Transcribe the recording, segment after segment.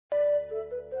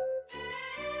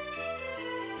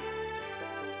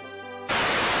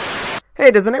Hey,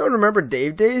 does anyone remember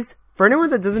Dave Days? For anyone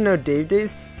that doesn't know Dave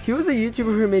Days, he was a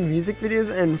YouTuber who made music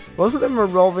videos, and most of them were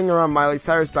revolving around Miley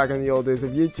Cyrus back in the old days of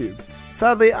YouTube.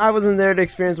 Sadly, I wasn't there to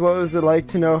experience what it was like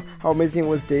to know how amazing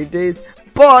was Dave Days,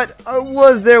 but I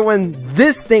was there when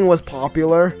this thing was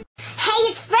popular. Hey,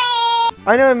 it's Fred!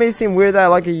 I know it may seem weird that I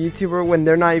like a YouTuber when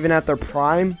they're not even at their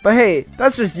prime, but hey,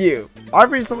 that's just you.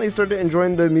 I've recently started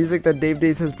enjoying the music that Dave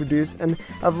Days has produced, and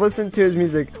I've listened to his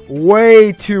music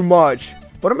way too much.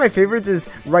 One of my favorites is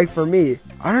Right For Me.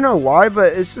 I don't know why,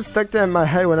 but it's just stuck in my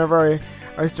head whenever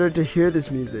I started to hear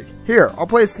this music. Here, I'll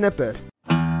play a snippet.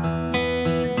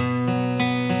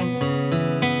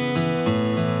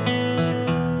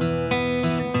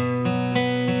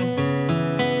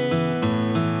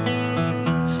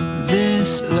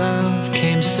 This love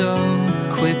came so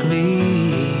quickly.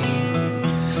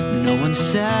 No one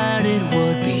said it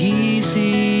would be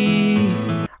easy.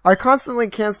 I constantly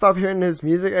can't stop hearing his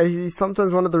music, and he's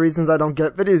sometimes one of the reasons I don't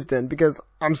get videos done, because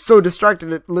I'm so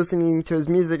distracted at listening to his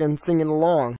music and singing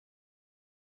along.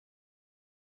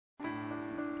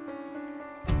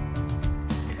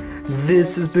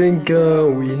 This has been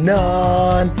going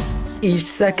on. Each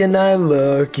second I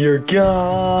look, you're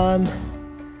gone.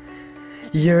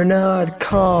 You're not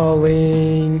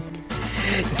calling.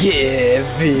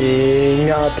 Giving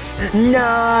up's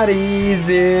not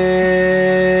easy.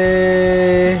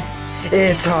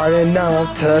 It's hard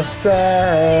enough to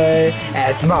say,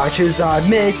 as much as I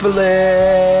make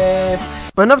believe.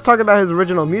 But enough talking about his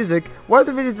original music. What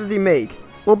other videos does he make?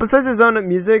 Well, besides his own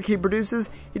music he produces,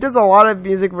 he does a lot of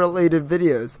music related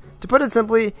videos. To put it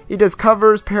simply, he does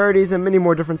covers, parodies, and many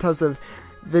more different types of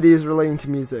videos relating to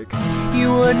music.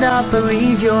 You would not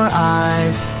believe your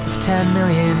eyes if 10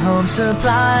 million home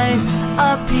supplies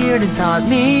appeared and taught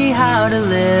me how to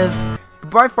live.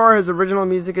 By far, his original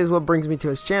music is what brings me to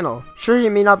his channel. Sure, he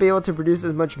may not be able to produce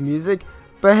as much music,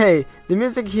 but hey, the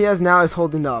music he has now is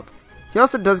holding up. He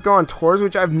also does go on tours,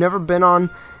 which I've never been on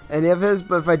any of his,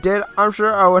 but if I did, I'm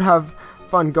sure I would have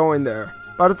fun going there.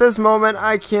 But at this moment,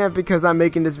 I can't because I'm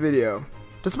making this video.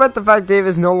 Despite the fact Dave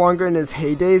is no longer in his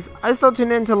heydays, I still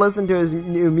tune in to listen to his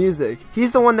new music.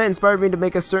 He's the one that inspired me to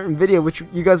make a certain video, which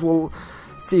you guys will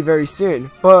see very soon.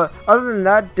 But other than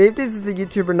that, Dave Days is the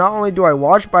YouTuber not only do I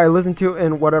watch, but I listen to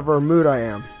in whatever mood I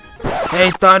am. Hey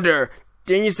Thunder,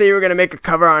 didn't you say you were gonna make a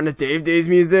cover on the Dave Days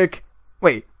music?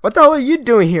 Wait, what the hell are you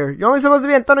doing here? You're only supposed to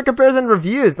be in Thunder Comparison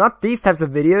Reviews, not these types of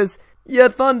videos. Yeah,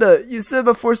 Thunder, you said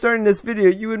before starting this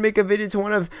video you would make a video to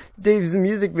one of Dave's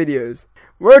music videos.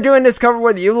 We're doing this cover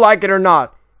whether you like it or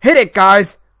not. Hit it,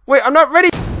 guys! Wait, I'm not ready!